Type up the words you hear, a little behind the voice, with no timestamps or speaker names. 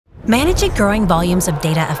Managing growing volumes of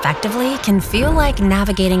data effectively can feel like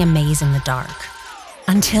navigating a maze in the dark.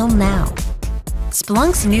 Until now.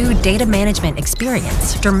 Splunk's new data management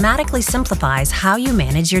experience dramatically simplifies how you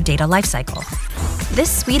manage your data lifecycle. This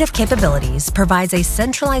suite of capabilities provides a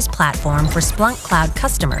centralized platform for Splunk Cloud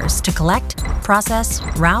customers to collect, process,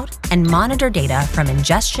 route, and monitor data from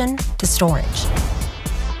ingestion to storage.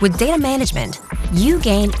 With data management, you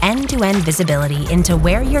gain end-to-end visibility into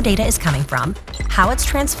where your data is coming from, how it's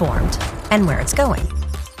transformed, and where it's going.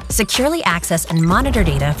 Securely access and monitor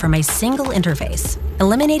data from a single interface,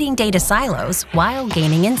 eliminating data silos while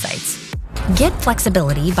gaining insights. Get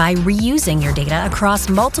flexibility by reusing your data across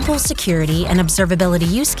multiple security and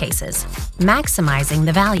observability use cases, maximizing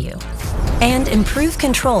the value. And improve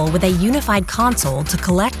control with a unified console to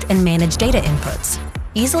collect and manage data inputs.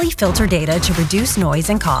 Easily filter data to reduce noise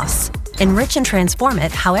and costs, enrich and transform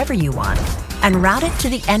it however you want, and route it to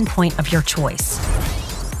the endpoint of your choice.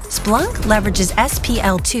 Splunk leverages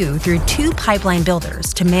SPL2 through 2 pipeline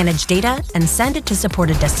builders to manage data and send it to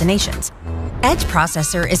supported destinations. Edge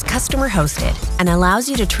Processor is customer-hosted and allows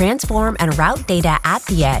you to transform and route data at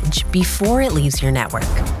the edge before it leaves your network,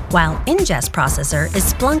 while Ingest Processor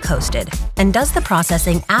is Splunk-hosted and does the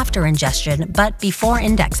processing after ingestion but before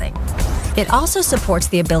indexing. It also supports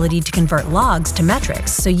the ability to convert logs to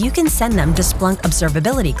metrics so you can send them to Splunk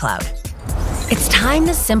Observability Cloud. It's time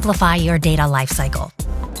to simplify your data lifecycle.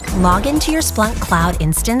 Log into your Splunk Cloud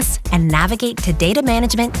instance and navigate to data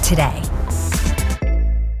management today.